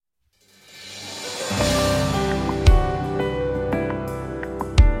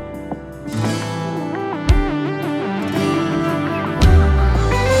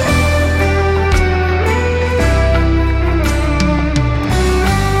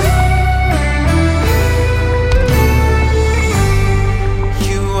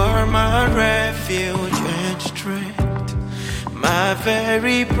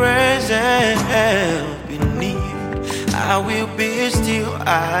will be still,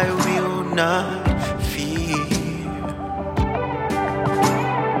 I will not fear.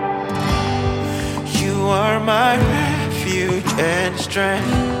 You are my refuge and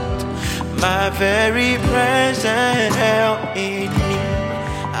strength, my very present help in need.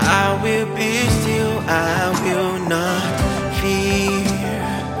 I will be still, I will not fear.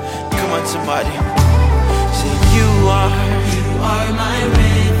 Come on, somebody. Say you are my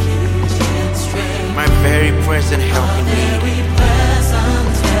refuge and strength, my very present help in need. very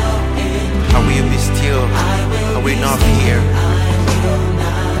present help in need. I will be still, I will not fear.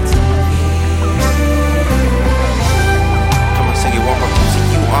 Come on, sing it one more time. Say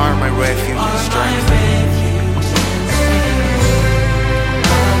you are my refuge and strength.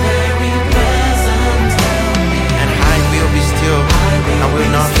 And I will be still, I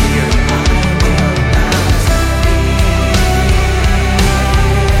will not fear.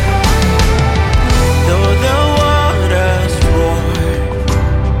 Though the waters roll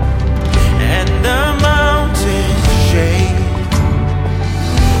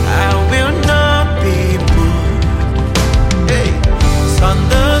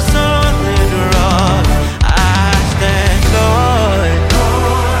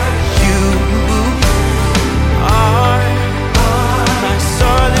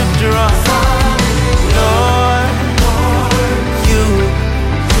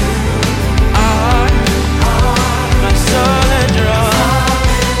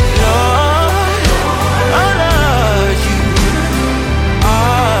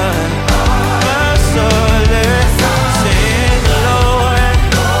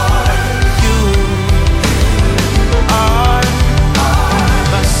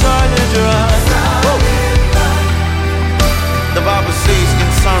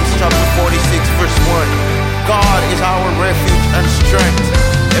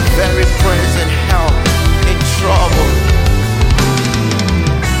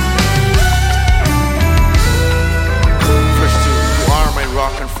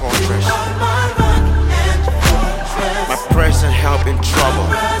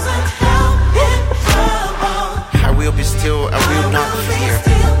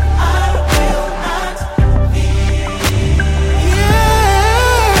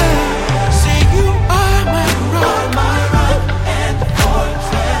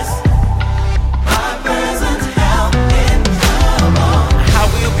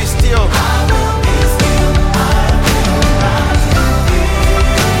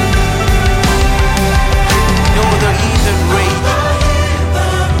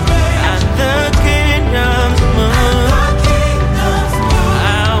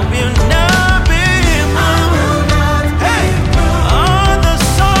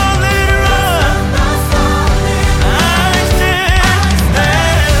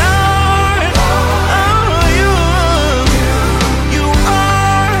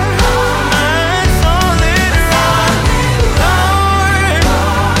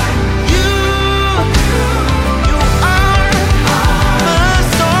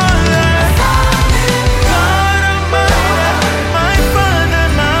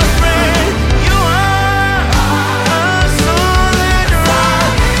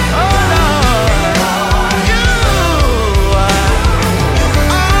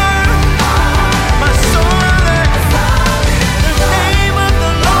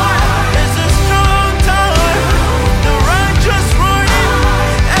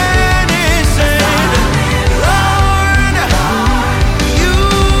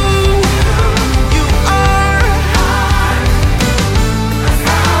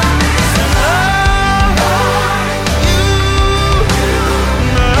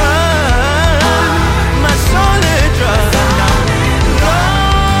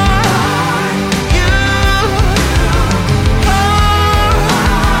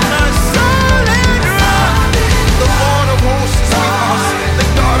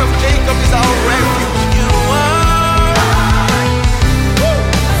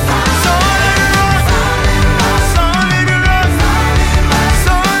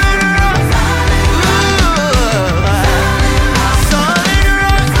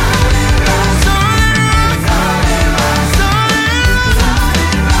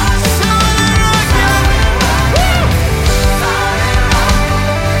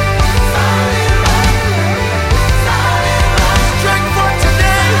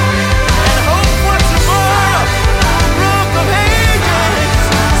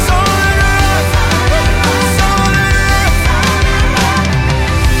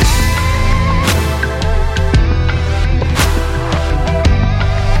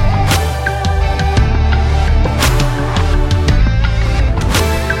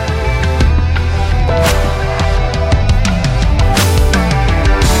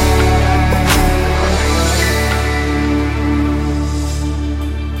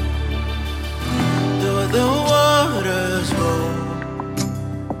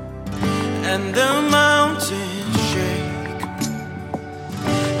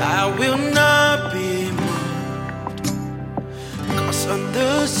I will not be moved, 'cause on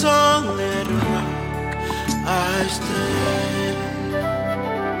the solid rock I stand.